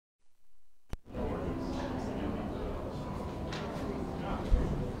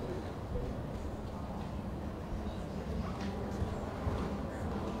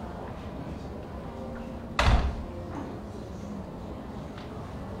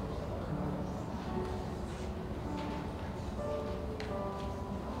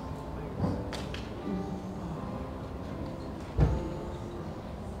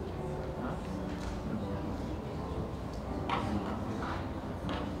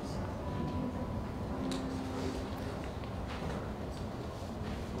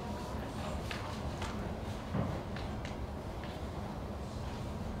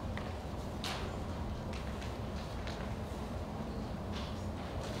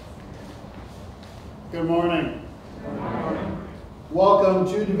Good morning. Good morning. Welcome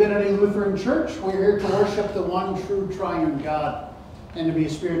to Divinity Lutheran Church. We're here to worship the one true triune God and to be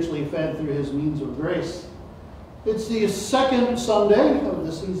spiritually fed through his means of grace. It's the second Sunday of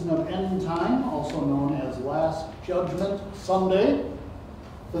the season of End Time, also known as Last Judgement Sunday.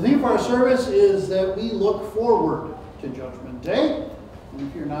 The theme for our service is that we look forward to Judgment Day. And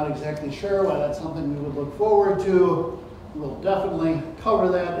if you're not exactly sure why that's something we would look forward to, we'll definitely cover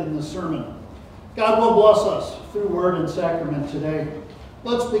that in the sermon. God will bless us through word and sacrament today.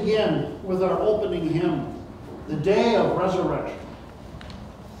 Let's begin with our opening hymn, The Day of Resurrection.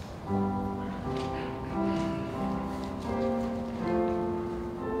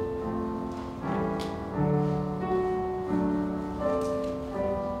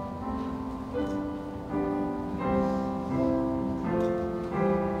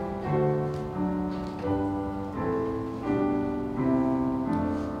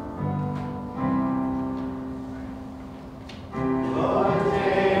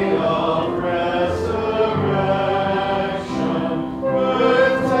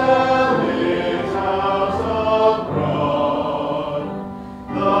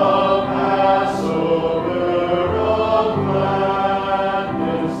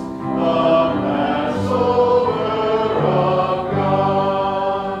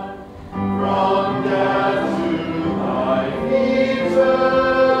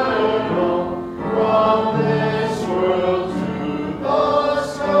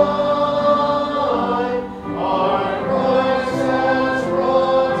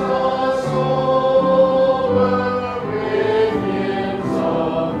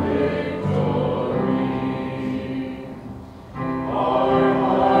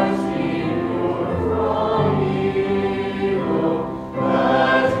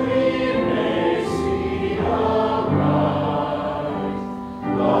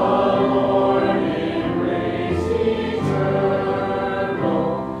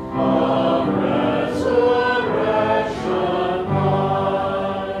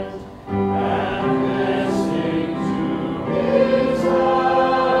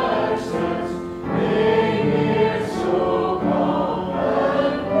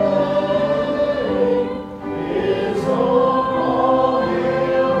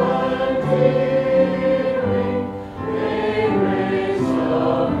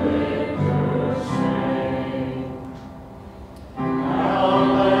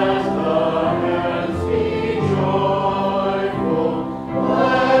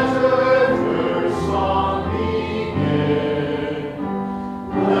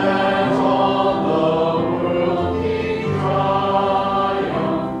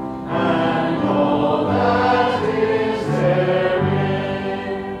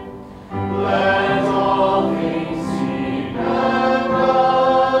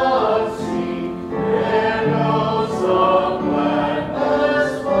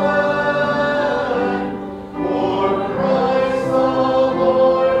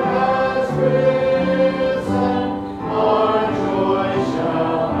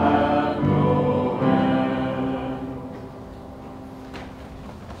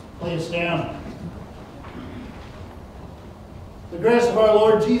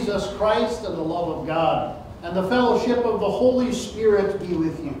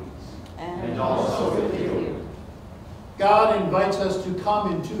 God invites us to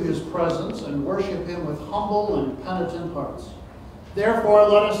come into his presence and worship him with humble and penitent hearts. Therefore,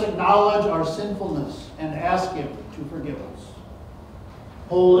 let us acknowledge our sinfulness and ask him to forgive us.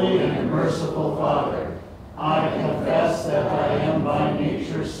 Holy and merciful Father, I confess that I am by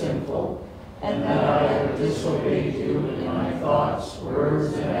nature sinful, and that I have disobeyed you in my thoughts,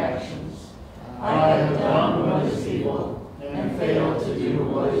 words, and actions. I have done what is evil and failed to do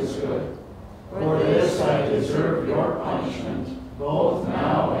what is good. For this I deserve your punishment, both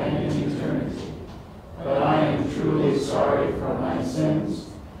now and in eternity. But I am truly sorry for my sins,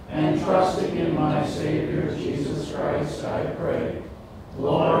 and trusting in my Savior Jesus Christ, I pray,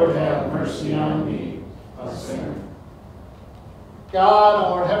 Lord, have mercy on me, a sinner. God,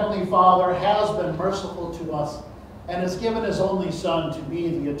 our Heavenly Father, has been merciful to us and has given his only Son to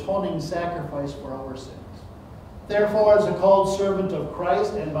be the atoning sacrifice for our sins. Therefore, as a called servant of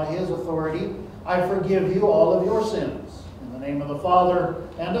Christ and by his authority, I forgive you all of your sins. In the name of the Father,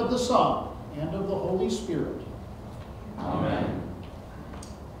 and of the Son, and of the Holy Spirit. Amen.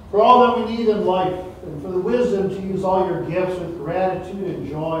 For all that we need in life, and for the wisdom to use all your gifts with gratitude and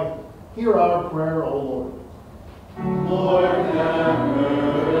joy, hear our prayer, O Lord. Lord, have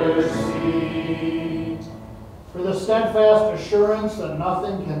mercy. For the steadfast assurance that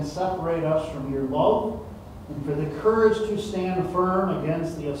nothing can separate us from your love, and for the courage to stand firm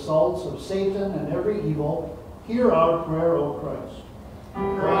against the assaults of Satan and every evil, hear our prayer, O Christ.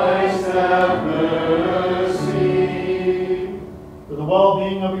 Christ, have mercy. For the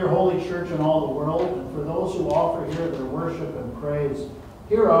well-being of your holy church in all the world, and for those who offer here their worship and praise,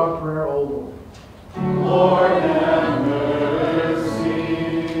 hear our prayer, O Lord. Lord, have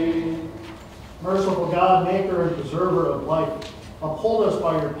mercy. Merciful God, maker and preserver of life, uphold us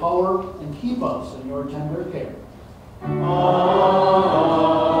by your power and keep us in your tender care.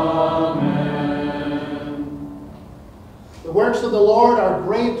 Amen. The works of the Lord are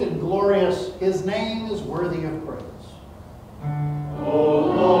great and glorious. His name is worthy of praise.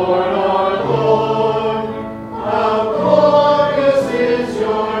 O Lord, our Lord, how glorious is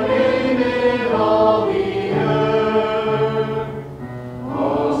your name in all the earth.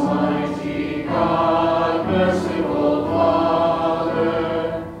 Almighty God, merciful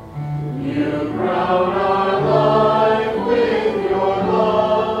Father, you crown our life with your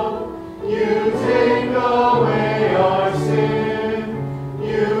love. You take away our sin.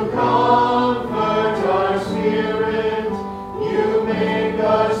 You comfort our spirit. You make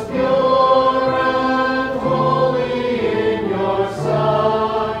us pure and holy in your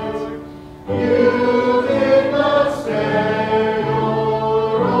sight. You did not spare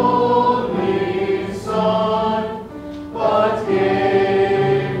your only Son, but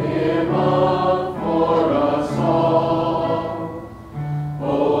gave him up for us all. O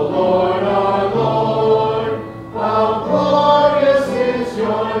Lord, our Lord, how glorious is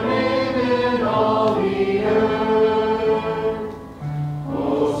your name in all the earth.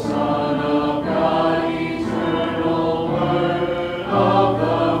 O Son of God, eternal Word of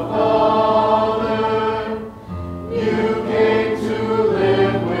the Father, you came to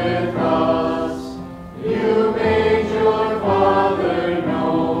live with us. You made your Father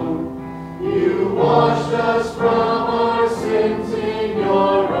known. You washed us from our sins in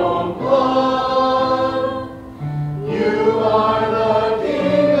your own blood. You are the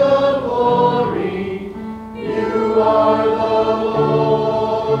King of glory. You are the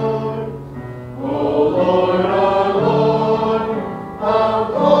Lord. O Lord, our Lord, how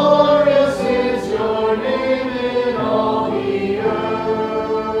glorious is your name in all the earth.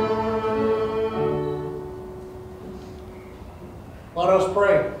 Let us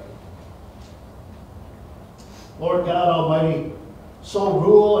pray. Lord God Almighty, so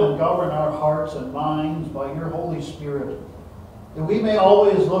rule and govern our hearts and minds by your Holy Spirit, that we may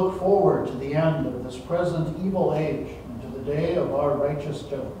always look forward to the end of this present evil age and to the day of our righteous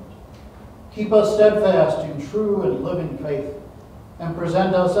judgment. Keep us steadfast in true and living faith, and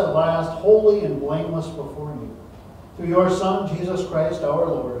present us at last holy and blameless before you. Through your Son, Jesus Christ our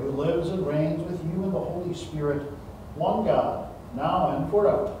Lord, who lives and reigns with you in the Holy Spirit, one God, now and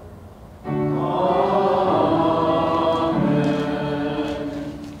forever. Amen.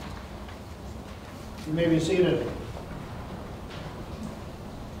 You may be seated.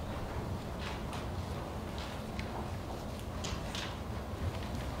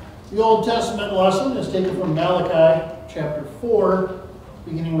 The Old Testament lesson is taken from Malachi chapter 4,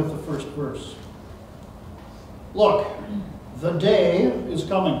 beginning with the first verse. Look, the day is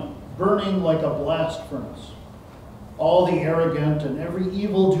coming, burning like a blast furnace. All the arrogant and every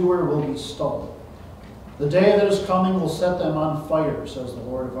evildoer will be stubble. The day that is coming will set them on fire, says the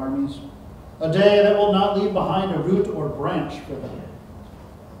Lord of armies. A day that will not leave behind a root or branch for them.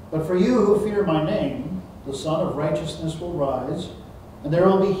 But for you who fear my name, the Son of Righteousness will rise, and there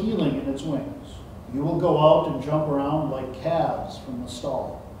will be healing in its wings. You will go out and jump around like calves from the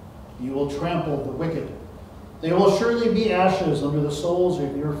stall. You will trample the wicked. They will surely be ashes under the soles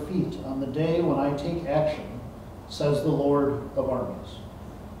of your feet on the day when I take action, says the Lord of armies.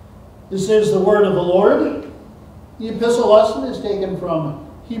 This is the word of the Lord. The epistle lesson is taken from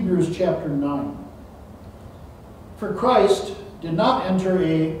Hebrews chapter 9. For Christ did not enter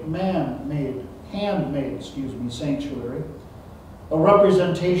a handmade sanctuary, a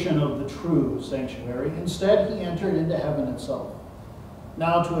representation of the true sanctuary. Instead, he entered into heaven itself,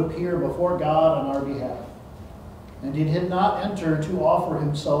 now to appear before God on our behalf. And he did not enter to offer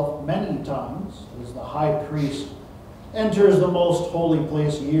himself many times, as the high priest enters the most holy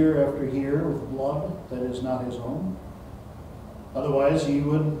place year after year with blood that is not his own. Otherwise, he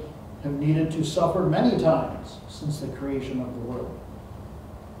would have needed to suffer many times since the creation of the world.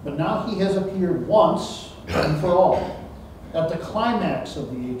 But now he has appeared once and for all, at the climax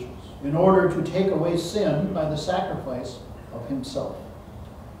of the ages, in order to take away sin by the sacrifice of himself.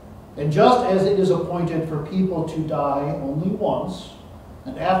 And just as it is appointed for people to die only once,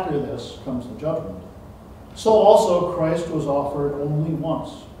 and after this comes the judgment, so also Christ was offered only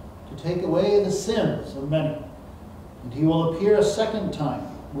once to take away the sins of many. And he will appear a second time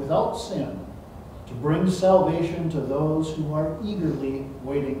without sin to bring salvation to those who are eagerly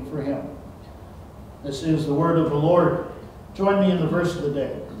waiting for him. This is the word of the Lord. Join me in the verse of the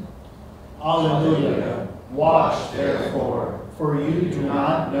day. Alleluia. Watch therefore, For you do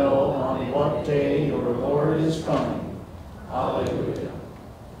not know on what day your Lord is coming. Alleluia.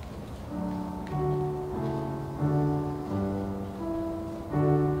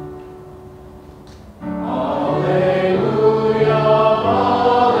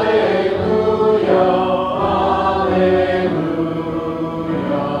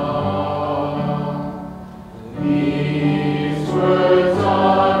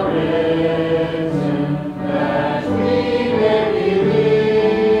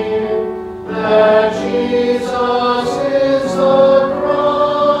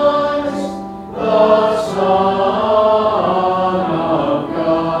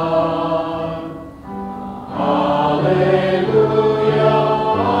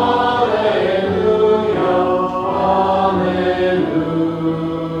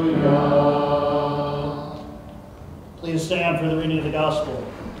 Please stand for the reading of the Gospel.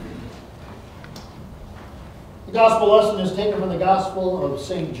 The Gospel lesson is taken from the Gospel of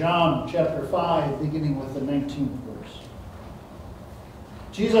St. John, chapter 5, beginning with the 19th verse.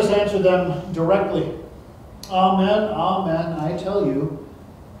 Jesus answered them directly, Amen, amen, I tell you,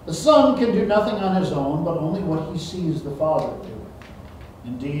 the Son can do nothing on his own, but only what he sees the Father do.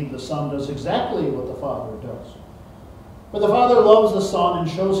 Indeed, the Son does exactly what the Father does. For the Father loves the Son and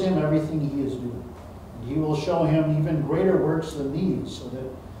shows him everything he is doing. And he will show him even greater works than these, so that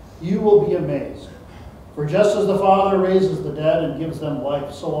you will be amazed. For just as the Father raises the dead and gives them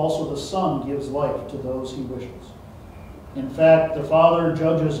life, so also the Son gives life to those he wishes. In fact, the Father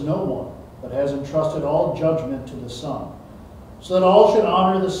judges no one, but has entrusted all judgment to the Son, so that all should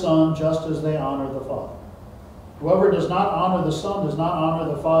honor the Son just as they honor the Father. Whoever does not honor the Son does not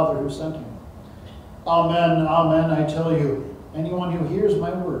honor the Father who sent him. Amen, amen, I tell you, anyone who hears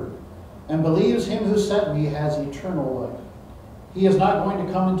my word and believes him who sent me has eternal life. He is not going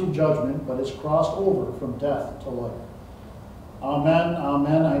to come into judgment, but is crossed over from death to life. Amen,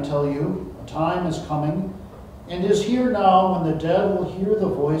 amen, I tell you, a time is coming, and is here now, when the dead will hear the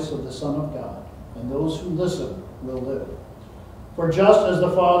voice of the Son of God, and those who listen will live. For just as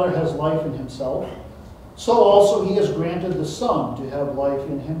the Father has life in himself, so also he has granted the Son to have life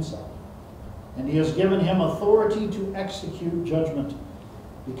in himself. And he has given him authority to execute judgment,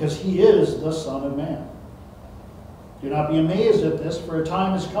 because he is the Son of Man. Do not be amazed at this, for a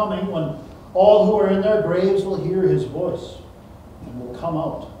time is coming when all who are in their graves will hear his voice and will come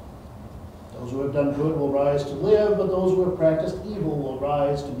out. Those who have done good will rise to live, but those who have practiced evil will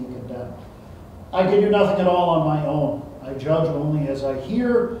rise to be condemned. I can do nothing at all on my own. I judge only as I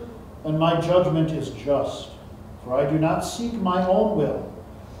hear, and my judgment is just. For I do not seek my own will,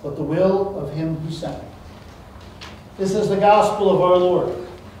 but the will of him who sent me. This is the gospel of our Lord.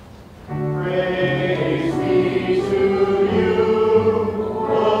 Praise be to you,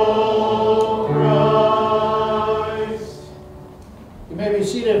 O Christ. You may be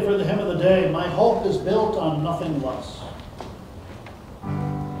seated for the hymn of the day. My hope is built on nothing less.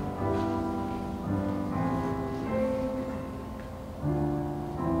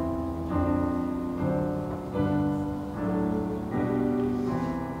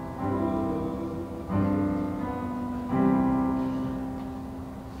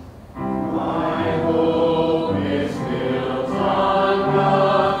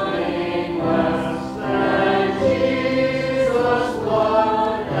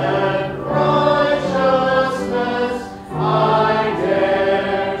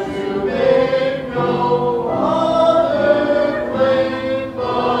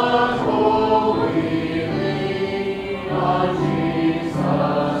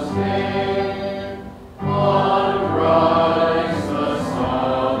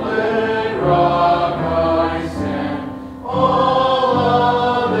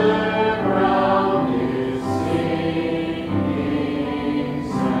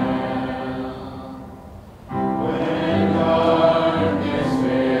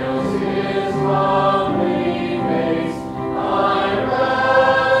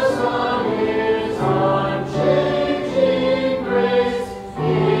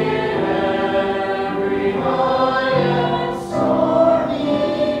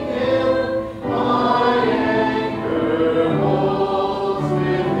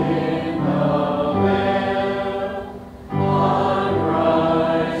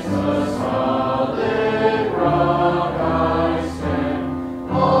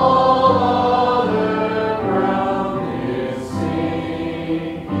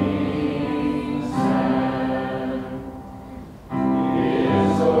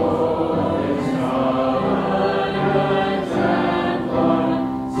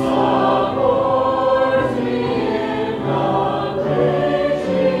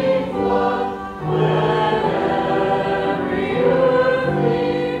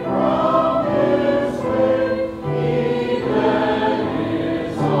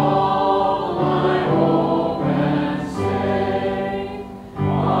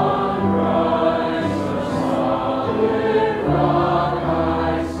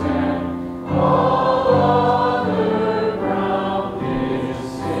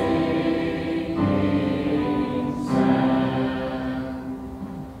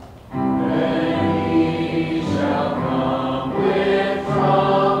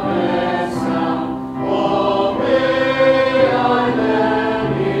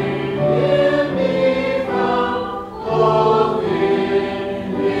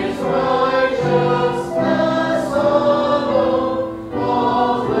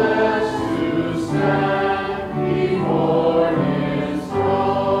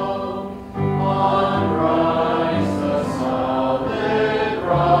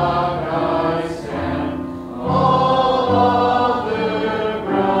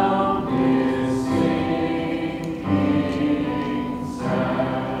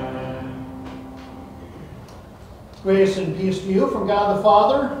 Grace and peace to you from God the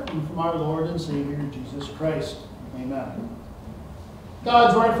Father and from our Lord and Savior, Jesus Christ. Amen.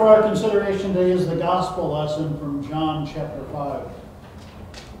 God's word for our consideration today is the gospel lesson from John chapter 5.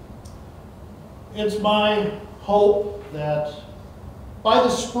 It's my hope that by the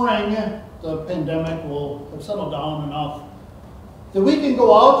spring, the pandemic will have settled down enough that we can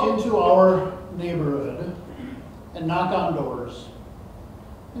go out into our neighborhood and knock on doors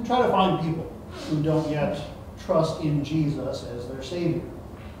and try to find people who don't yet trust in Jesus as their Savior.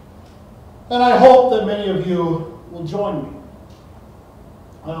 And I hope that many of you will join me.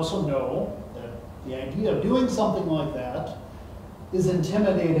 I also know that the idea of doing something like that is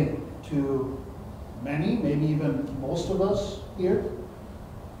intimidating to many, maybe even most of us here.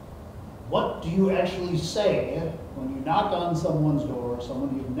 What do you actually say when you knock on someone's door,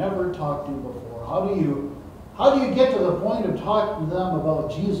 someone you've never talked to before? How do you get to the point of talking to them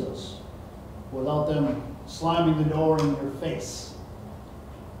about Jesus without them slamming the door in your face?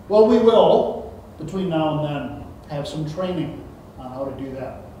 Well, we will, between now and then, have some training on how to do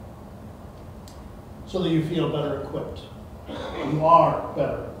that so that you feel better equipped. You are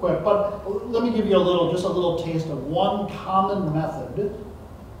better equipped. But let me give you just a little taste of one common method,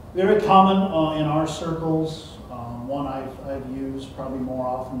 very common in our circles, one I've used probably more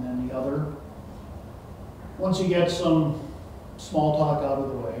often than the other. Once you get some small talk out of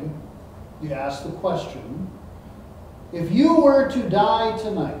the way, you ask the question, if you were to die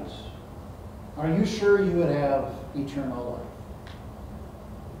tonight, are you sure you would have eternal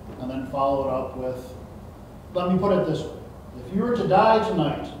life? And then follow it up with, let me put it this way. If you were to die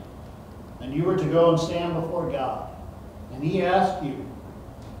tonight, and you were to go and stand before God, and He asked you,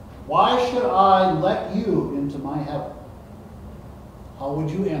 why should I let you into my heaven? How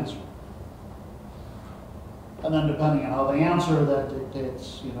would you answer? And then depending on how they answer, that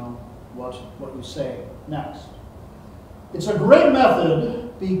dictates, what you say next. It's a great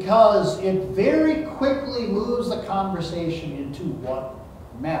method because it very quickly moves the conversation into what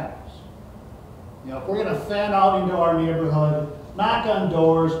matters. If we're going to fan out into our neighborhood, knock on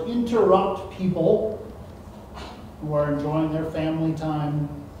doors, interrupt people who are enjoying their family time,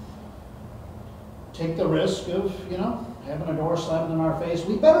 take the risk of, having a door slammed in our face,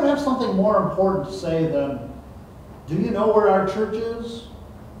 we better have something more important to say than, do you know where our church is?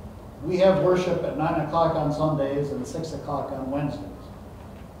 We have worship at 9 o'clock on Sundays and 6 o'clock on Wednesdays.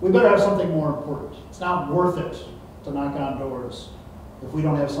 We better have something more important. It's not worth it to knock on doors if we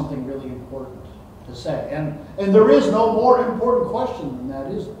don't have something really important to say. And there is no more important question than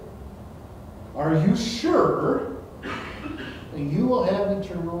that, is there? Are you sure that you will have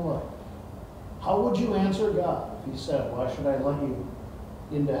eternal life? How would you answer God if He said, why should I let you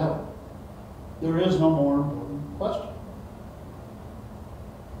into heaven? There is no more important question.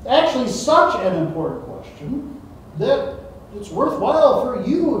 Actually, such an important question that it's worthwhile for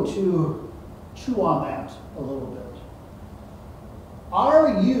you to chew on that a little bit.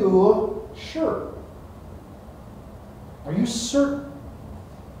 Are you sure? Are you certain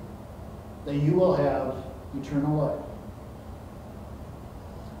that you will have eternal life?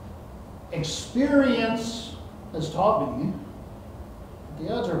 Experience has taught me that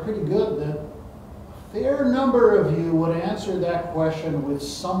the odds are pretty good that a fair number of you would answer that question with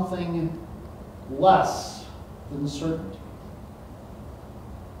something less than certainty.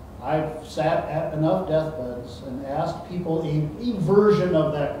 I've sat at enough deathbeds and asked people a version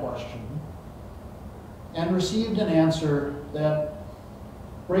of that question and received an answer that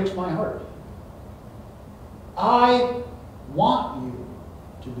breaks my heart. I want you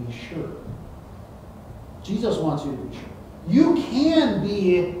to be sure. Jesus wants you to be sure. You can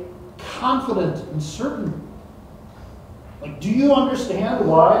be confident and certain. Do you understand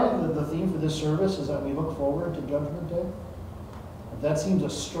why the theme for this service is that we look forward to Judgment Day? If that seems a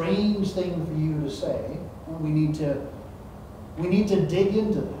strange thing for you to say, we need to dig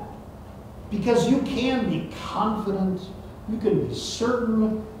into that. Because you can be confident, you can be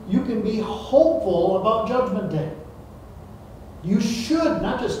certain, you can be hopeful about Judgment Day. You should,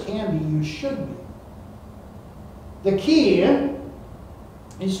 not just can be, you should be. The key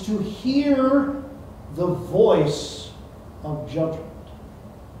is to hear the voice of judgment.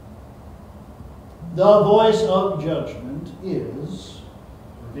 The voice of judgment is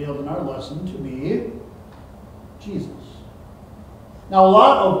revealed in our lesson to be Jesus. Now, a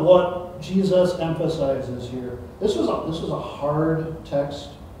lot of what Jesus emphasizes here, this was a hard text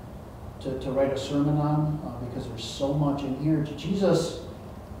to write a sermon on because there's so much in here. Jesus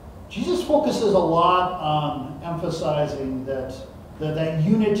focuses a lot on emphasizing that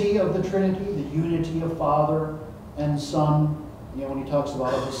unity of the Trinity, the unity of Father and Son. When he talks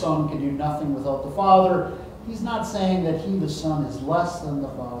about how the Son can do nothing without the Father, he's not saying that he, the Son, is less than the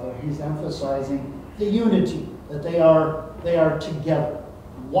Father. He's emphasizing the unity, that they are together.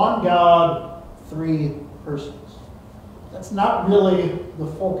 One God, three persons. That's not really the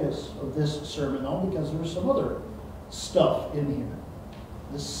focus of this sermon, though, because there's some other stuff in here.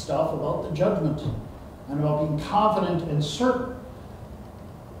 This stuff about the judgment and about being confident and certain.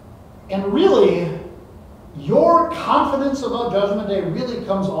 And really, your confidence about Judgment Day really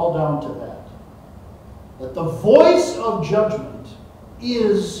comes all down to that. That the voice of judgment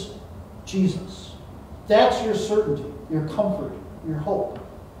is Jesus. That's your certainty, your comfort, your hope.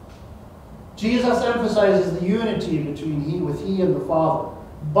 Jesus emphasizes the unity between he and the Father.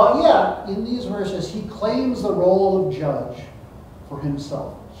 But yet, in these verses, he claims the role of judge for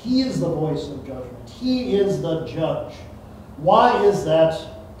himself. He is the voice of judgment. He is the judge. Why is that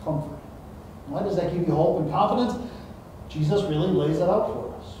comfort? Why does that give you hope and confidence? Jesus really lays it out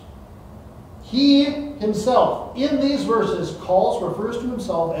for us. He himself, in these verses, refers to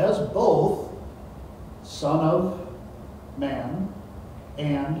himself as both Son of Man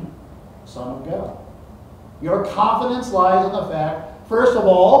and Son of God. Your confidence lies in the fact, first of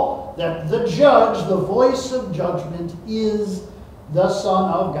all, that the judge, the voice of judgment, is the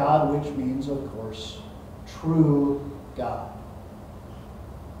Son of God, which means, of course, true God.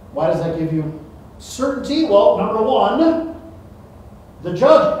 Why does that give you certainty? Well, number one, the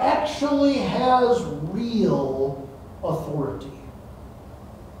judge actually has real authority.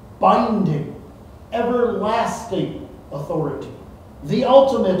 Binding, everlasting authority. The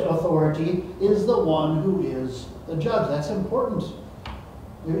ultimate authority is the one who is the judge. That's important.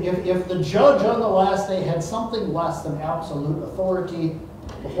 If the judge on the last day had something less than absolute authority,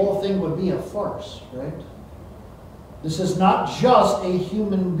 the whole thing would be a farce, right? This is not just a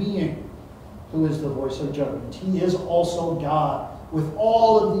human being who is the voice of judgment. He is also God, with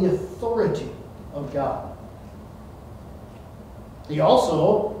all of the authority of God. He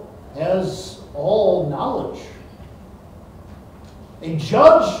also has all knowledge. A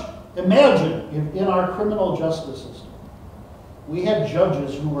judge, imagine if in our criminal justice system, we had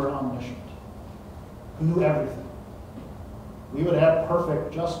judges who were omniscient, who knew everything. We would have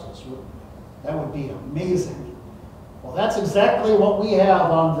perfect justice, wouldn't we? That would be amazing. Well, that's exactly what we have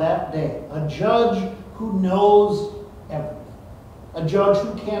on that day. A judge who knows everything. A judge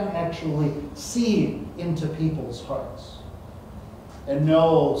who can actually see into people's hearts and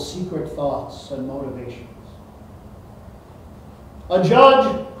know secret thoughts and motivations. A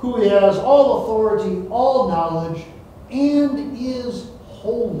judge who has all authority, all knowledge, and is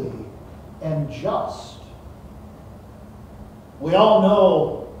holy and just. We all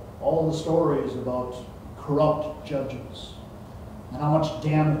know all the stories about corrupt judges and how much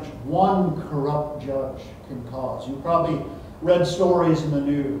damage one corrupt judge can cause. You probably read stories in the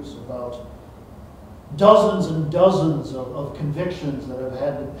news about dozens and dozens of convictions that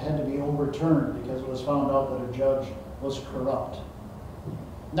have had to be overturned because it was found out that a judge was corrupt.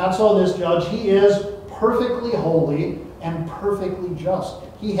 Not so this judge. He is perfectly holy and perfectly just.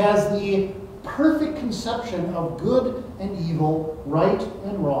 He has the perfect conception of good and evil, right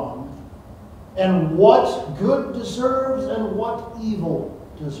and wrong, and what good deserves and what evil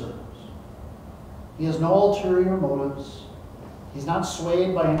deserves. He has no ulterior motives. He's not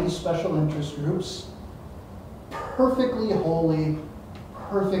swayed by any special interest groups. Perfectly holy,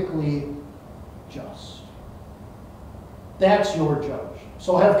 perfectly just. That's your judge.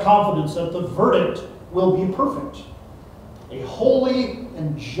 So have confidence that the verdict will be perfect. A holy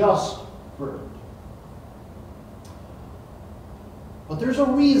and just verdict. But there's a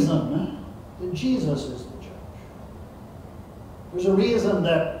reason that Jesus is the judge. There's a reason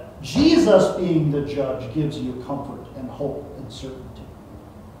that Jesus being the judge gives you comfort and hope and certainty.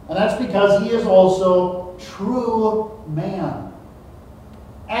 And that's because he is also true man.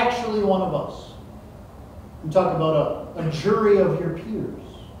 Actually one of us. We talk about a jury of your peers.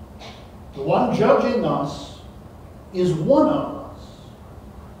 The one judging us is one of us.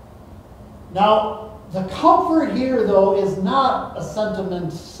 Now, the comfort here, though, is not a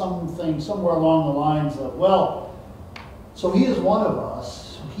sentiment, something somewhere along the lines of, well, so he is one of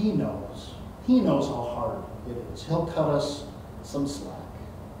us. He knows. He knows how hard it is. He'll cut us some slack.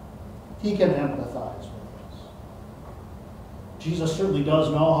 He can empathize with us. Jesus certainly does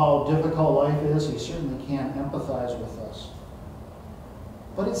know how difficult life is. He certainly can empathize with us.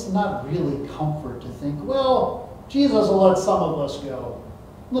 But it's not really comfort to think, well, Jesus will let some of us go,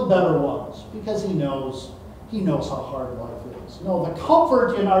 the better ones, because he knows how hard life is. No, the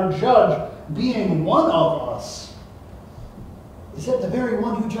comfort in our judge being one of us is that the very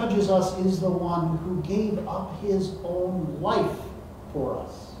one who judges us is the one who gave up his own life for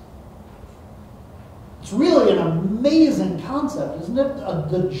us. It's really an amazing concept, isn't it?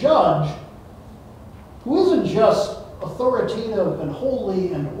 The judge, who isn't just authoritative and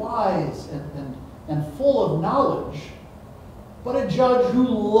holy and wise and full of knowledge, but a judge who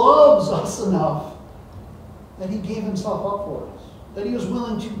loves us enough that he gave himself up for us, that he was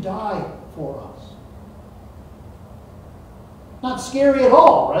willing to die for us. Not scary at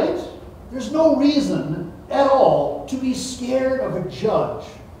all, right? There's no reason at all to be scared of a judge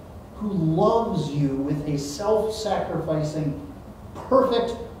who loves you with a self-sacrificing,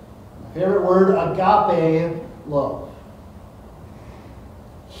 perfect, my favorite word, agape love.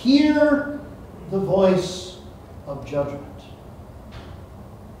 Hear the voice of judgment.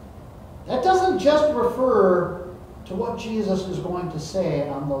 That doesn't just refer to what Jesus is going to say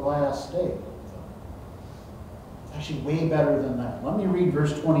on the last day. It's actually way better than that. Let me read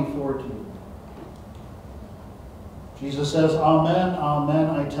verse 24 to you. Jesus says, Amen, amen,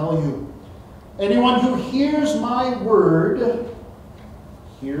 I tell you, anyone who hears my word,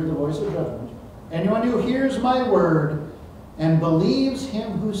 hear the voice of judgment, anyone who hears my word and believes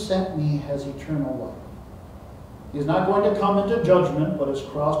him who sent me has eternal life. He is not going to come into judgment, but is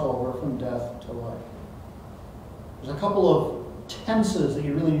crossed over from death to life. There's a couple of tenses that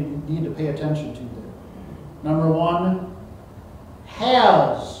you really need to pay attention to there. Number one,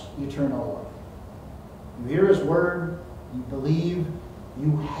 has eternal life. You hear his word, you believe,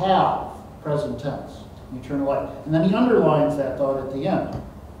 you have, present tense, eternal life. And then he underlines that thought at the end.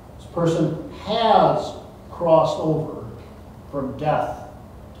 This person has crossed over from death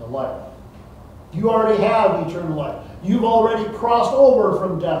to life. You already have eternal life. You've already crossed over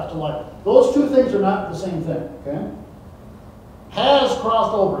from death to life. Those two things are not the same thing, okay? Has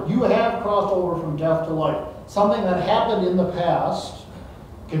crossed over. You have crossed over from death to life. Something that happened in the past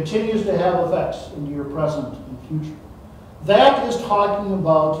continues to have effects into your present and future. That is talking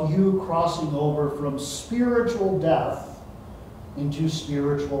about you crossing over from spiritual death into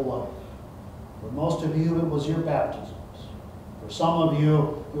spiritual life. For most of you, it was your baptisms. For some of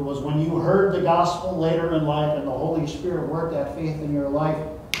you, it was when you heard the gospel later in life and the Holy Spirit worked that faith in your life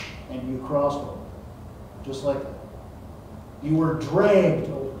and you crossed over. Just like that. You were dragged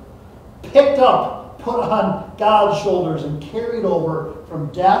over, picked up, put on God's shoulders and carried over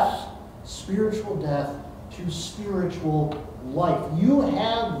from death, spiritual death, to spiritual life. You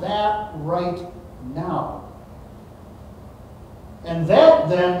have that right now. And that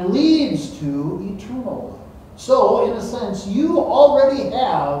then leads to eternal life. So, in a sense, you already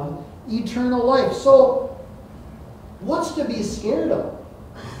have eternal life. So, what's to be scared of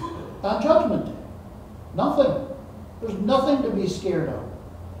on Judgment Day? Nothing. There's nothing to be scared of.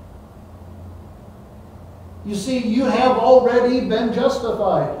 You see, you have already been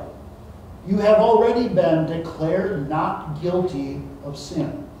justified. You have already been declared not guilty of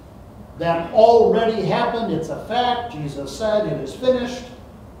sin. That already happened. It's a fact. Jesus said it is finished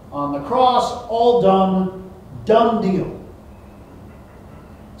on the cross. All done. Done deal.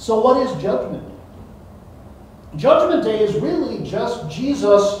 So what is Judgment Day? Judgment Day is really just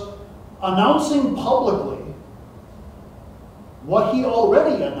Jesus announcing publicly what he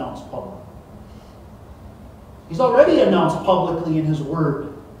already announced publicly. He's already announced publicly in his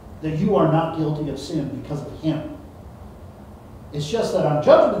word that you are not guilty of sin because of him. It's just that on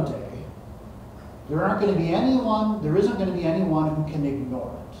Judgment Day, there isn't going to be anyone who can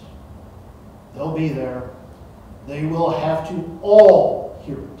ignore it. They'll be there. They will have to all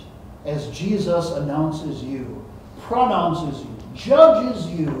hear it as Jesus announces you, pronounces you, judges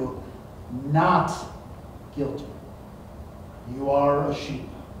you not guilty. You are a sheep.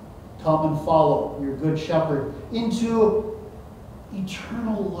 Come and follow your good shepherd into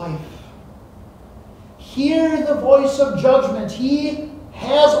eternal life. Hear the voice of judgment. He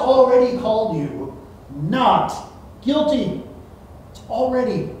has already called you not guilty. It's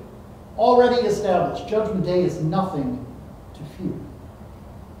already established. Judgment Day is nothing to fear.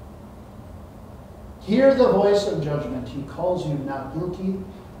 Hear the voice of judgment. He calls you not guilty,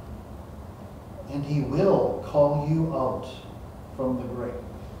 and he will call you out from the grave.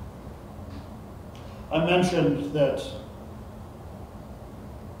 I mentioned that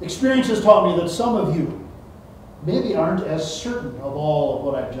experience has taught me that some of you maybe aren't as certain of all of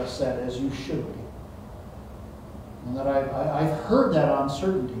what I've just said as you should be. And that I've heard that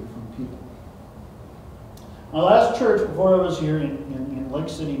uncertainty from people. My last church before I was here in Lake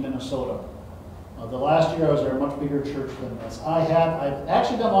City, Minnesota, the last year I was there, a much bigger church than this. I've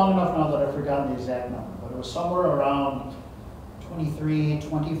actually been long enough now that I've forgotten the exact number, but it was somewhere around 23,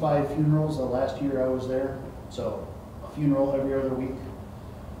 25 funerals the last year I was there. So a funeral every other week.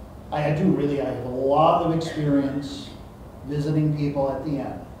 I have a lot of experience visiting people at the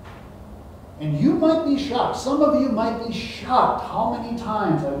end. And you might be shocked. Some of you might be shocked how many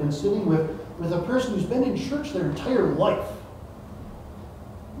times I've been sitting with a person who's been in church their entire life.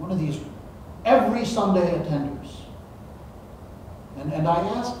 One of these every Sunday attenders. And I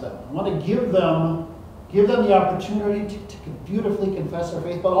ask them, I want to give them the opportunity to beautifully confess their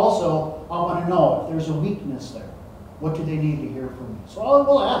faith, but also I want to know if there's a weakness there. What do they need to hear from me? So I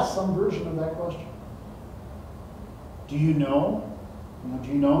will ask some version of that question. Do you know,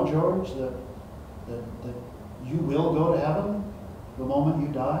 George, that you will go to heaven the moment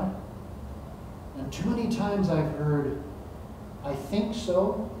you die? And too many times I've heard, I think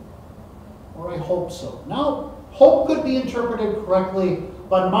so, or I hope so. Now, hope could be interpreted correctly,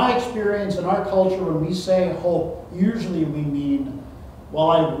 but in my experience in our culture, when we say hope, usually we mean,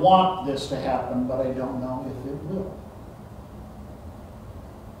 well, I want this to happen, but I don't know if it will.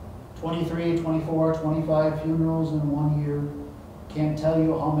 23, 24, 25 funerals in 1 year. Can't tell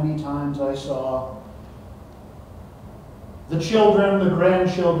you how many times I saw the children, the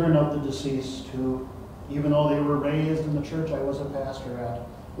grandchildren of the deceased who, even though they were raised in the church I was a pastor at,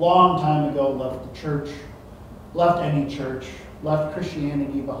 long time ago left the church, left any church, left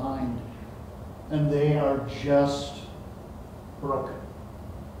Christianity behind, and they are just broken.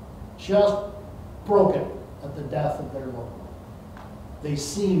 Just broken at the death of their loved one. They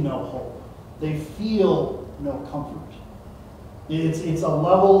see no hope. They feel no comfort. It's a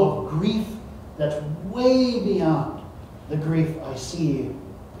level of grief that's way beyond the grief I see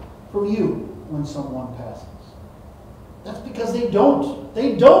from you when someone passes. That's because they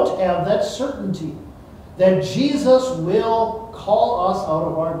don't have that certainty that Jesus will call us out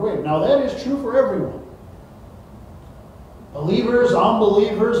of our grave. Now that is true for everyone. Believers,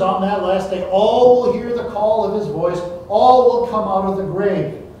 unbelievers, on that last day, all will hear the call of his voice. All will come out of the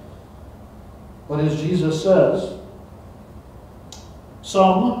grave. But as Jesus says,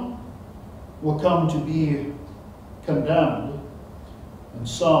 some will come to be condemned, and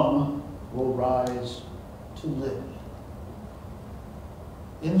some will rise to live.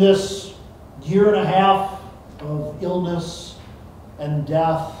 In this year and a half of illness and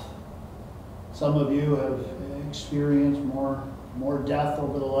death, some of you have experienced more death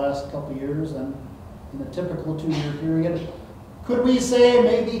over the last couple of years than in a typical 2-year period. Could we say,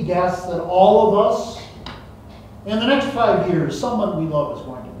 maybe guess, that all of us, in the next 5 years, someone we love is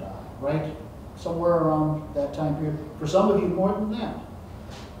going to die, right? Somewhere around that time period. For some of you, more than that.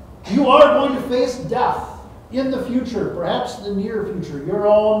 You are going to face death in the future, perhaps the near future. Your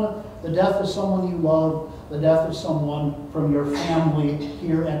own, the death of someone you love, the death of someone from your family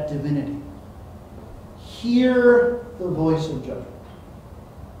here at Divinity. Hear the voice of judgment.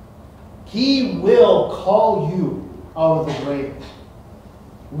 He will call you out of the grave,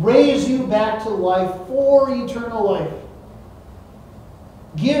 raise you back to life for eternal life,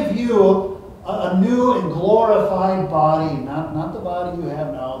 give you a new and glorified body, not the body you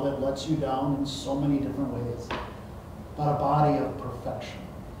have now that lets you down in so many different ways, but a body of perfection,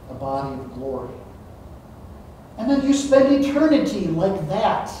 a body of glory. And then you spend eternity like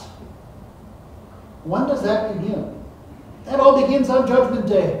that. When does that begin? That all begins on Judgment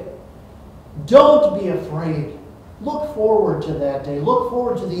Day. Don't be afraid. Look forward to that day. Look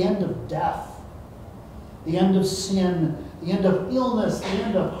forward to the end of death, the end of sin, the end of illness, the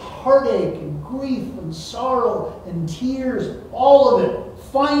end of heartache and grief and sorrow and tears. All of it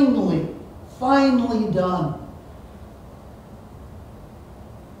finally done.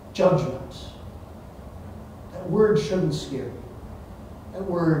 Judgment. That word shouldn't scare you. That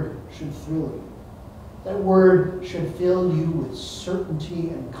word should thrill you. That word should fill you with certainty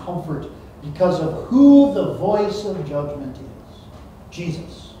and comfort because of who the voice of judgment is.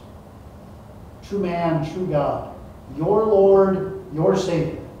 Jesus. True man, true God. Your Lord, your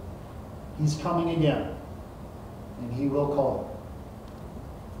Savior. He's coming again. And he will call.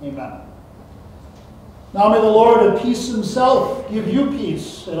 Amen. Now may the Lord of peace himself give you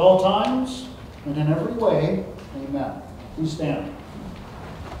peace at all times and in every way. Amen. Please stand.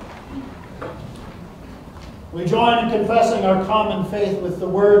 We join in confessing our common faith with the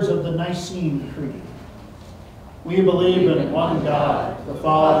words of the Nicene Creed. We believe in one God, the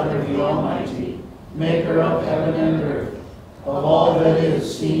Father, the Almighty, maker of heaven and earth, of all that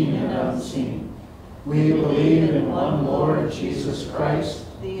is seen and unseen. We believe in one Lord Jesus Christ,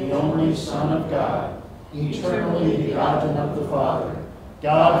 the only Son of God, eternally begotten of the Father,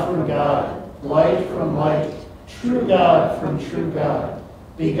 God from God, light from light, true God from true God,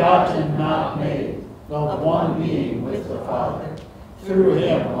 begotten, not made, of one being with the Father. Through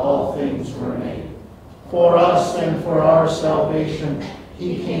him all things were made. For us and for our salvation,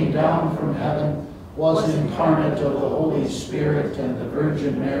 he came down from heaven, was incarnate of the Holy Spirit and the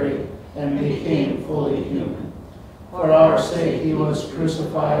Virgin Mary, and became fully human. For our sake he was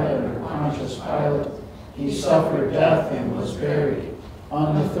crucified under Pontius Pilate. He suffered death and was buried.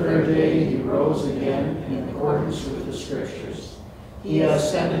 On the third day he rose again in accordance with the Scriptures. He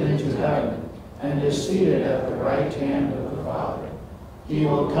ascended into heaven and is seated at the right hand of the Father. He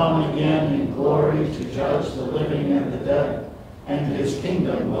will come again in glory to judge the living and the dead, and his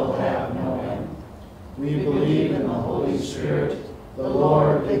kingdom will have no end. We believe in the Holy Spirit, the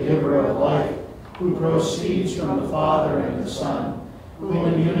Lord, the giver of life, who proceeds from the Father and the Son, who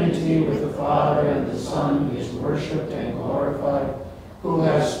in unity with the Father and the Son is worshipped and glorified, who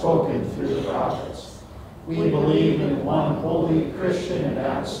has spoken through the prophets. We believe in one holy Christian and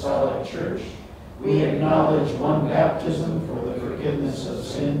apostolic church. We acknowledge one baptism for the forgiveness of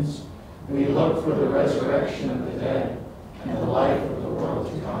sins. We look for the resurrection of the dead and the life of the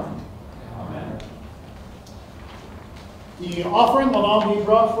world to come. Amen. The offering will now be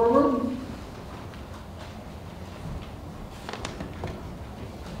brought forward.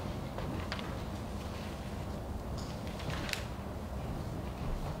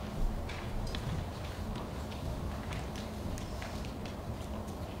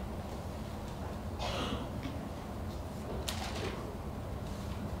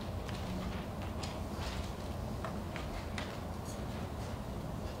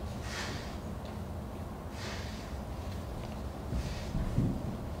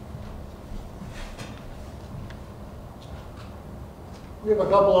 We have a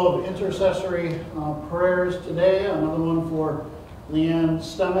couple of intercessory prayers today. Another one for Leanne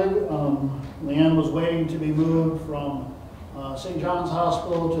Stemmig. Leanne was waiting to be moved from St. John's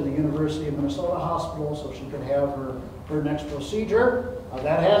Hospital to the University of Minnesota Hospital so she could have her next procedure.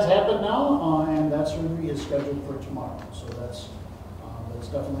 That has happened now, and that surgery is scheduled for tomorrow. So that's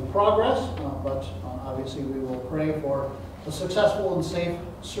definitely progress, but obviously we will pray for a successful and safe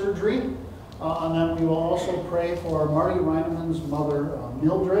surgery. And then we will also pray for Marty Reinemann's mother,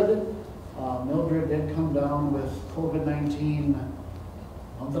 Mildred. Mildred did come down with COVID-19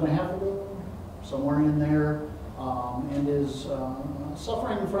 a month and a half ago, somewhere in there, and is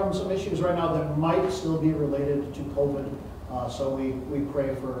suffering from some issues right now that might still be related to COVID. So we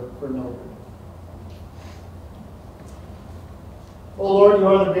pray for Mildred. Oh Lord, you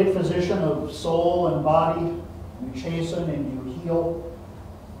are the great physician of soul and body. You chasten and you heal.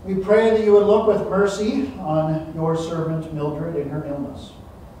 We pray that you would look with mercy on your servant Mildred in her illness.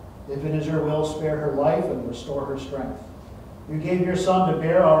 If it is your will, spare her life and restore her strength. You gave your Son to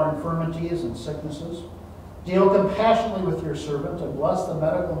bear our infirmities and sicknesses. Deal compassionately with your servant and bless the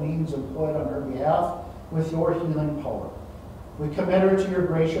medical means employed on her behalf with your healing power. We commit her to your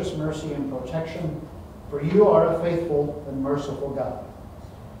gracious mercy and protection, for you are a faithful and merciful God.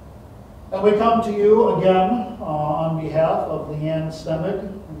 And we come to you again on behalf of Leanne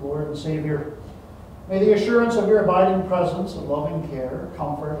Stemmig, Lord and Savior. May the assurance of your abiding presence and loving care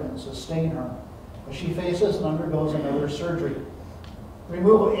comfort and sustain her as she faces and undergoes another surgery.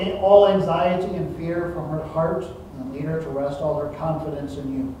 Remove all anxiety and fear from her heart and lead her to rest all her confidence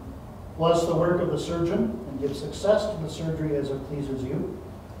in you. Bless the work of the surgeon and give success to the surgery as it pleases you.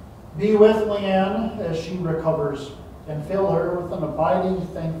 Be with Leanne as she recovers and fill her with an abiding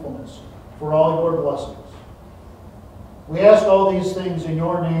thankfulness for all your blessings. We ask all these things in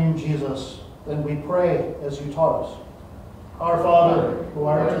your name, Jesus, and we pray as you taught us. Our Father, who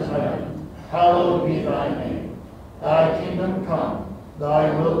art in heaven, hallowed be thy name. Thy kingdom come,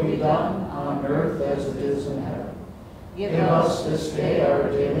 thy will be done on earth as it is in heaven. Give us this day our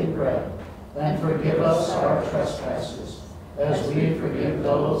daily bread, and forgive us our trespasses, as we forgive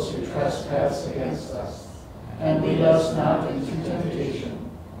those who trespass against us. And lead us not into temptation,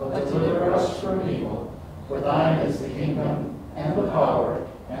 but deliver us from evil. For thine is the kingdom, and the power,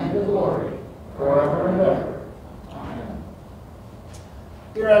 and the glory, forever and ever. Amen.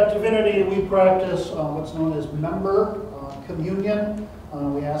 Here at Divinity, we practice what's known as member communion.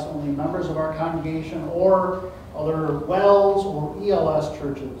 We ask only members of our congregation or other WELS or ELS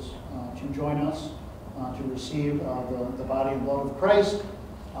churches to join us to receive the body and blood of Christ.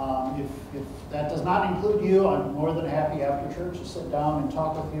 If that does not include you, I'm more than happy after church to sit down and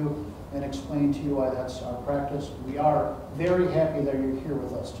talk with you and explain to you why that's our practice. We are very happy that you're here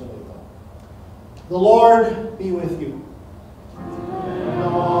with us today, though. The Lord be with you. And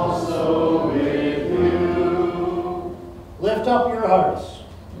also with you. Lift up your hearts.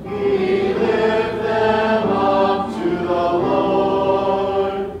 We lift them up to the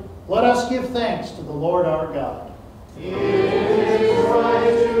Lord. Let us give thanks to the Lord our God. It is right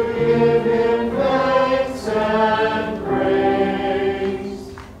to give him thanks and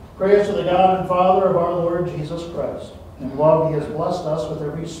praise. Praise to the God and Father of our Lord Jesus Christ. In love, he has blessed us with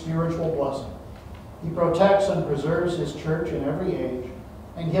every spiritual blessing. He protects and preserves his church in every age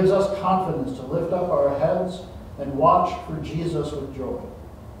and gives us confidence to lift up our heads and watch for Jesus with joy.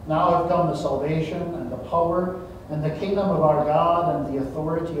 Now have come the salvation and the power and the kingdom of our God and the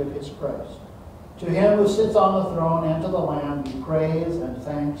authority of his Christ. To him who sits on the throne and to the Lamb be praise and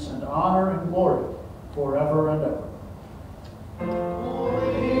thanks and honor and glory forever and ever.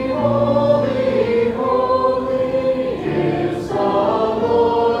 Holy, holy, holy is the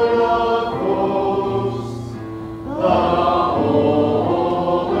Lord of hosts. The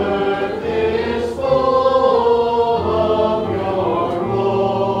whole earth is full of your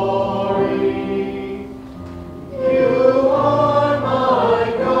glory. You are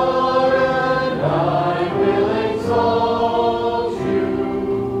my God, and I will exalt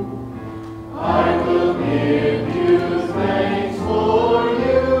you. I will give you thanks, for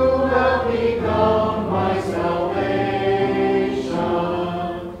you have become my salvation.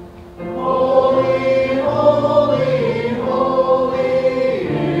 Holy, holy, holy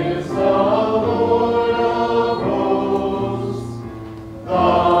is the Lord of hosts.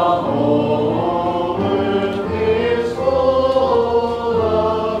 The whole earth is full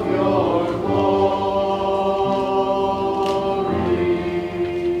of your glory.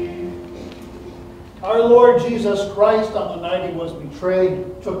 Our Lord Jesus Christ, on the night he was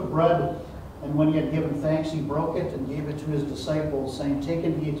betrayed, took bread, and when he had given thanks, he broke it and gave it to his disciples, saying, "Take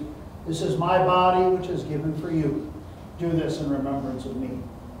and eat. This is my body, which is given for you. Do this in remembrance of me."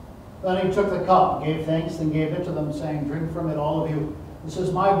 Then he took the cup, gave thanks, and gave it to them, saying, "Drink from it, all of you. This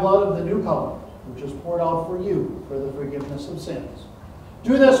is my blood of the new covenant, which is poured out for you for the forgiveness of sins.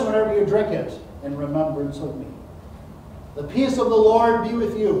 Do this whenever you drink it in remembrance of me." The peace of the Lord be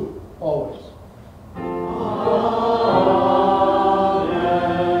with you always.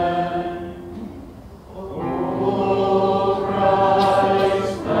 Amen. O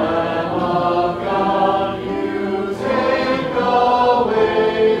Christ, Lamb of God, you take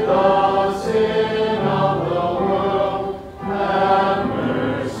away the sin of the world. Have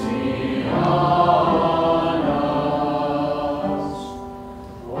mercy on us.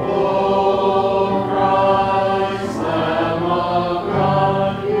 O Christ, Lamb of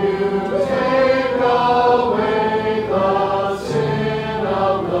God, you take away the sin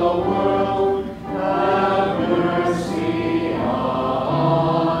of the world. Have mercy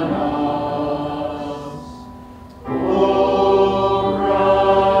on us. O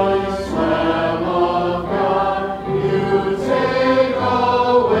Christ, Lamb of God, you take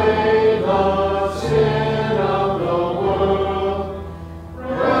away the sin of the world.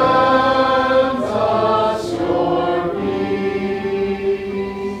 Grant us your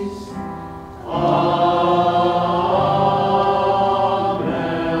peace.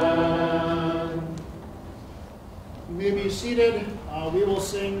 Amen. You may be seated. We will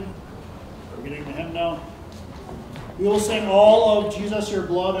sing, we're getting the hymn now. We will sing all of Jesus, your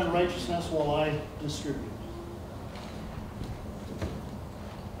blood and righteousness while I distribute.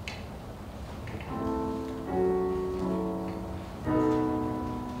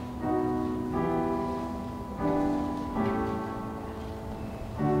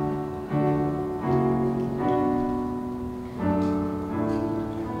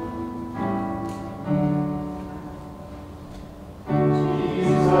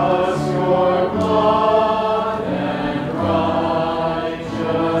 Jesus, your blood and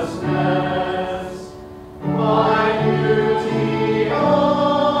righteousness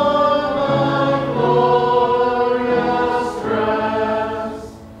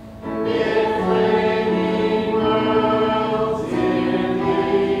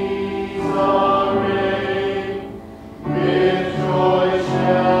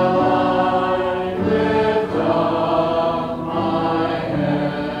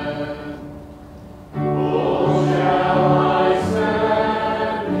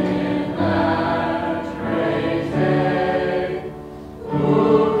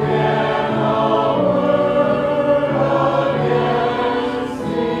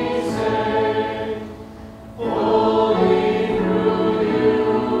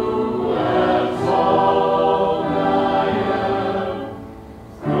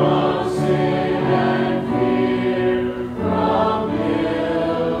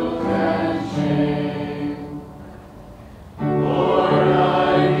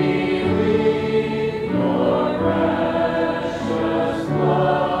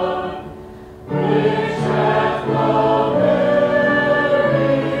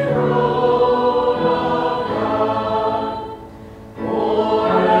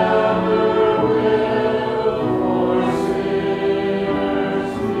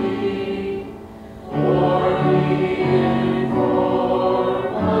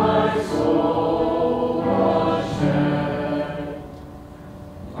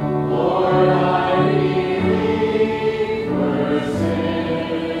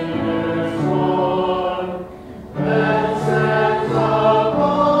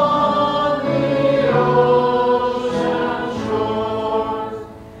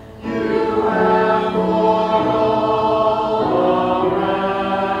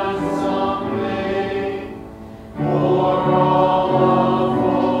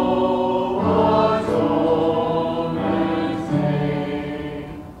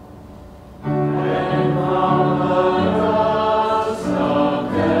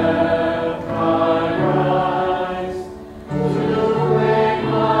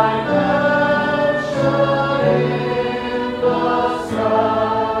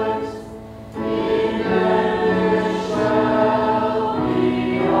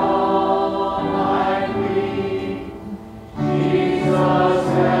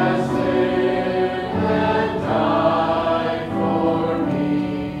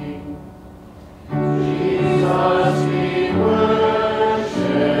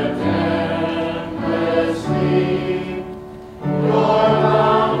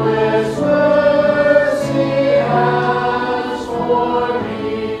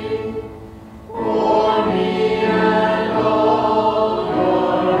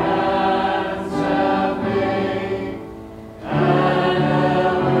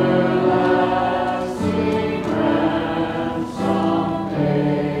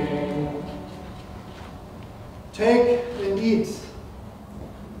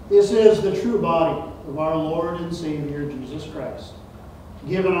This is the true body of our Lord and Savior, Jesus Christ,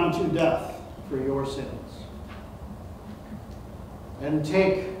 given unto death for your sins. And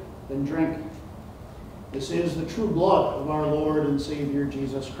take and drink. This is the true blood of our Lord and Savior,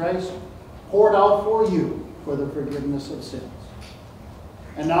 Jesus Christ, poured out for you for the forgiveness of sins.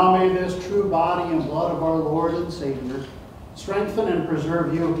 And now may this true body and blood of our Lord and Savior strengthen and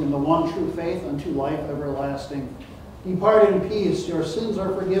preserve you in the one true faith unto life everlasting. Depart in peace. Your sins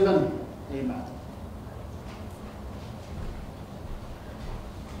are forgiven. Amen.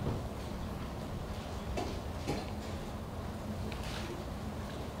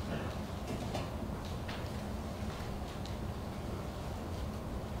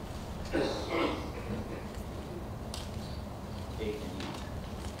 Take and eat.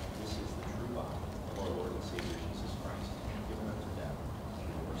 This is the true body of our Lord and Savior Jesus Christ, given unto death for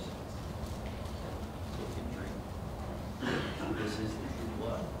your sins. Take and drink. This is the true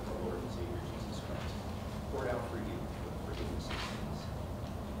blood of our Lord and Savior Jesus Christ, poured out for you for the forgiveness of sins.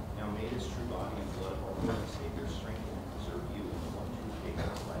 Now may this true body and blood of our Lord and Savior strengthen and preserve you in the one true faith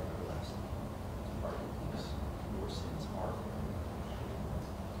of life everlasting. Depart in peace. Your sins are forgiven.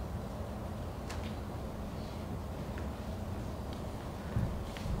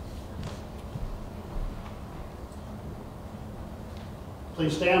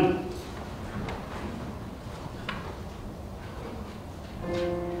 Please stand.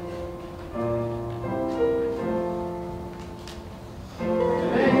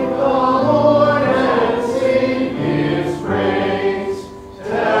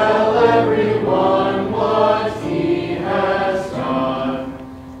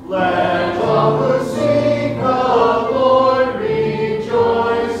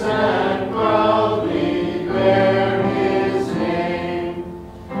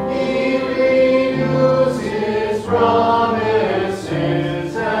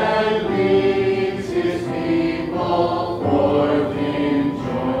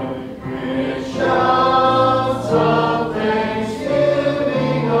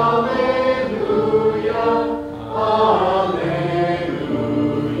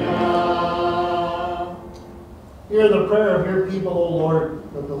 Hear the prayer of your people, O Lord,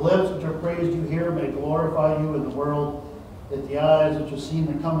 that the lips which have praised you here may glorify you in the world, that the eyes which have seen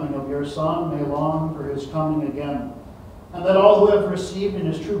the coming of your Son may long for his coming again, and that all who have received in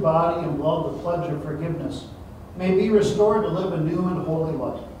his true body and blood the pledge of forgiveness may be restored to live a new and holy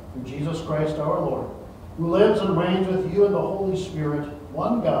life. Through Jesus Christ our Lord, who lives and reigns with you in the Holy Spirit,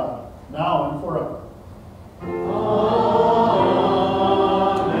 one God, now and forever.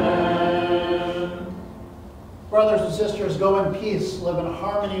 Brothers and sisters, go in peace, live in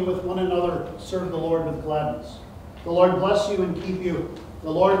harmony with one another, serve the Lord with gladness. The Lord bless you and keep you.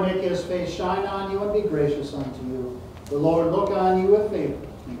 The Lord make his face shine on you and be gracious unto you. The Lord look on you with favor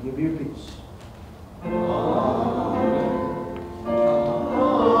and give you peace. Amen.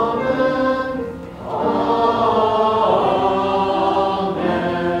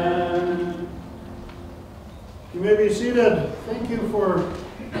 Amen. You may be seated. Thank you for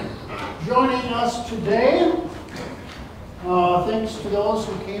joining us today. Thanks to those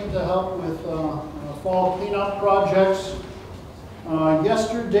who came to help with fall cleanup projects.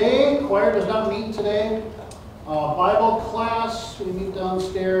 Yesterday, choir does not meet today. Bible class, we meet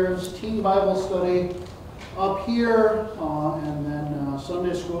downstairs. Teen Bible study up here. And then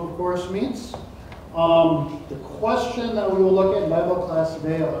Sunday school, of course, meets. The question that we will look at in Bible class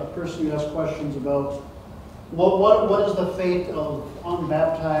today, a person who asked questions about what is the fate of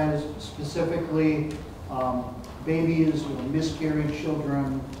unbaptized, specifically babies, miscarried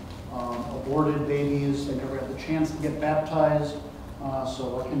children, aborted babies. They never had the chance to get baptized. So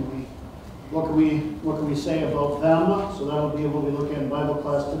what can we say about them? So that will be what we look at in Bible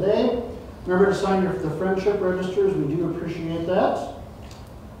class today. Remember to sign the friendship registers. We do appreciate that.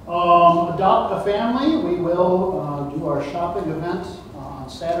 Adopt a family. We will do our shopping event on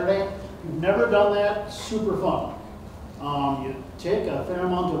Saturday. If you've never done that, super fun. You take a fair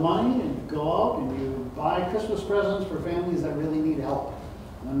amount of money and you go out and you buy Christmas presents for families that really need help.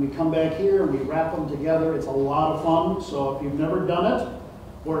 And then we come back here and we wrap them together. It's a lot of fun. So if you've never done it,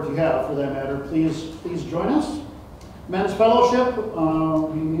 or if you have for that matter, please join us. Men's Fellowship,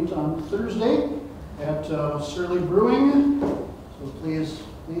 we meet on Thursday at Surly Brewing. So please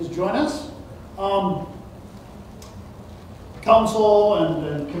join us. Council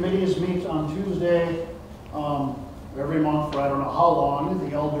and committees meet on Tuesday every month for I don't know how long.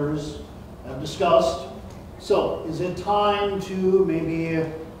 The elders have discussed. So is it time to maybe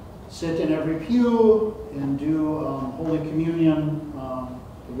sit in every pew and do Holy Communion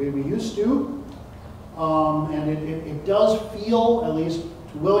the way we used to? And it does feel, at least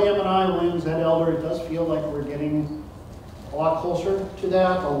To William and I, William's head elder, it does feel like we're getting a lot closer to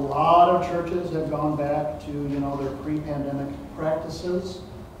that. A lot of churches have gone back to, their pre-pandemic practices.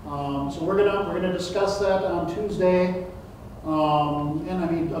 So we're gonna discuss that on Tuesday. And I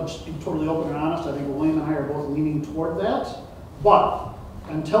mean, I'll just be totally open and honest. I think William and I are both leaning toward that. But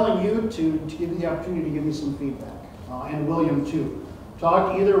I'm telling you to give you the opportunity to give me some feedback, and William too.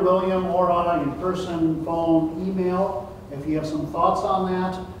 Talk to either William or I in person, phone, email. If you have some thoughts on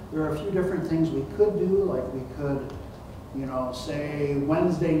that, there are a few different things we could do. Like we could, say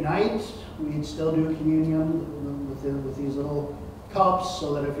Wednesday night, we'd still do communion with these little cups,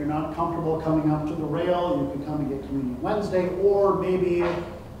 so that if you're not comfortable coming up to the rail, you can come and get communion Wednesday. Or maybe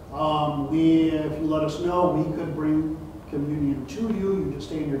if you let us know, we could bring communion to you. You just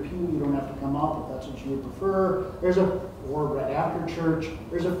stay in your pew. You don't have to come up if that's what you would prefer. Or right after church.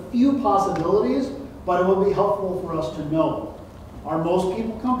 There's a few possibilities, but it will be helpful for us to know. Are most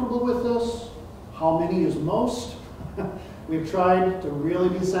people comfortable with this? How many is most? We've tried to really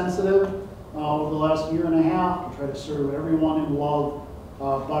be sensitive over the last year and a half to try to serve everyone in love,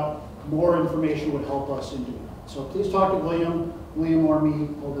 but more information would help us in doing that. So please talk to William or me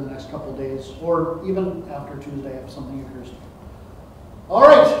over the next couple of days, or even after Tuesday if something occurs to you. All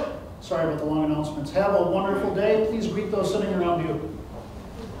right. Sorry about the long announcements. Have a wonderful day. Please greet those sitting around you.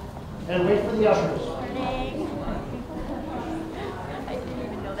 And wait for the ushers. Morning. I didn't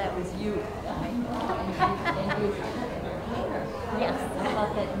even know that was you. Yes, I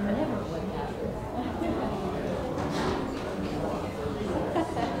thought that never would happen.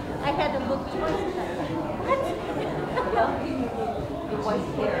 I had to look twice. What? It was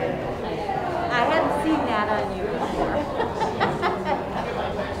scary. I hadn't seen that on you before.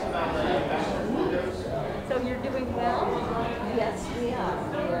 So you're doing well? Yes, we are.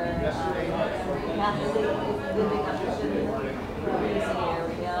 We're Catholic, living up in the busy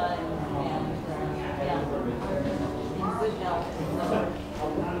area, and yeah, in good health. So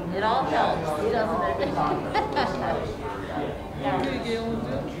it all helps, doesn't it?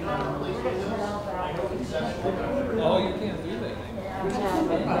 Oh, you can't do that.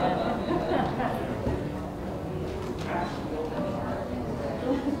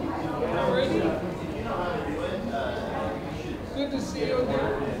 Good to see you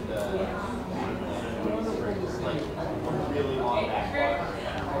again. Really long backwater.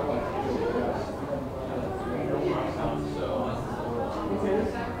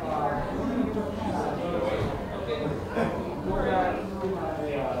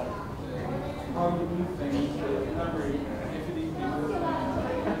 How do you think every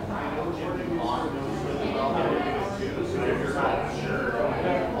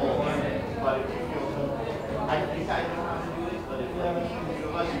But I think I know how to do it, but if you do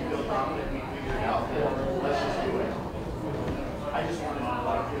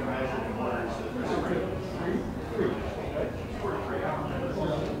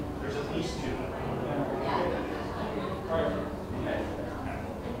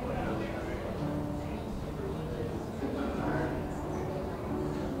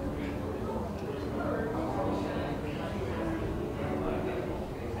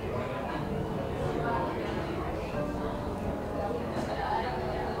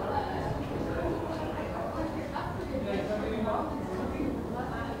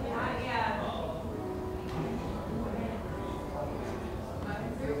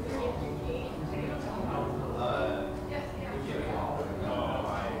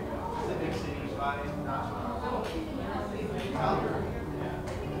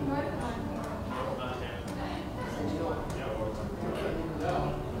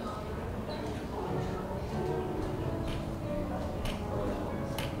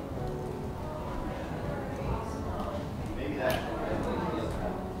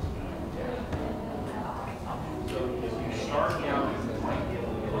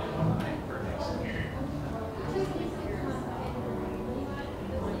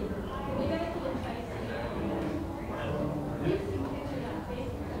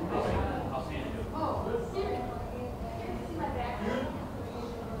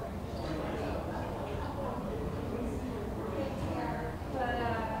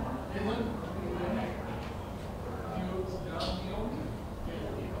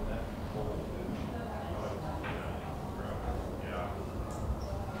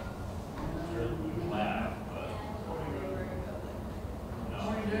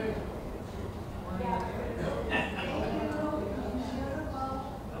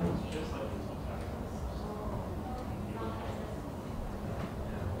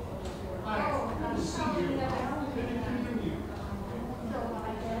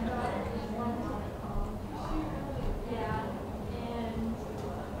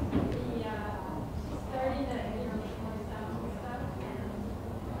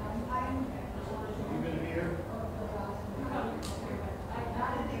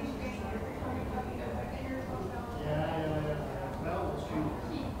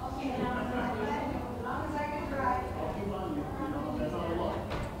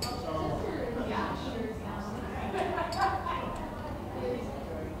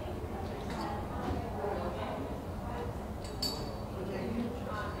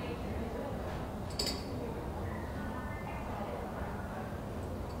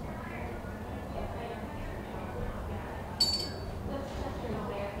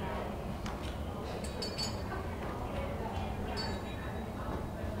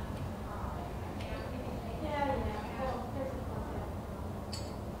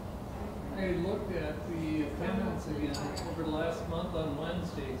I looked at the attendance again over the last month on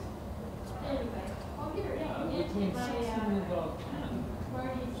Wednesdays. Between 16 and about 10.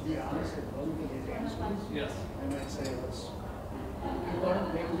 To be honest, it wasn't for the dance schools. Yes. I might say people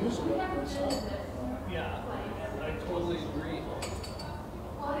aren't making use of it, but so. Yeah, I totally agree. It's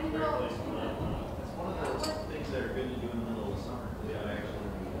one of those things that are good to do in the middle of the summer. Yeah, actually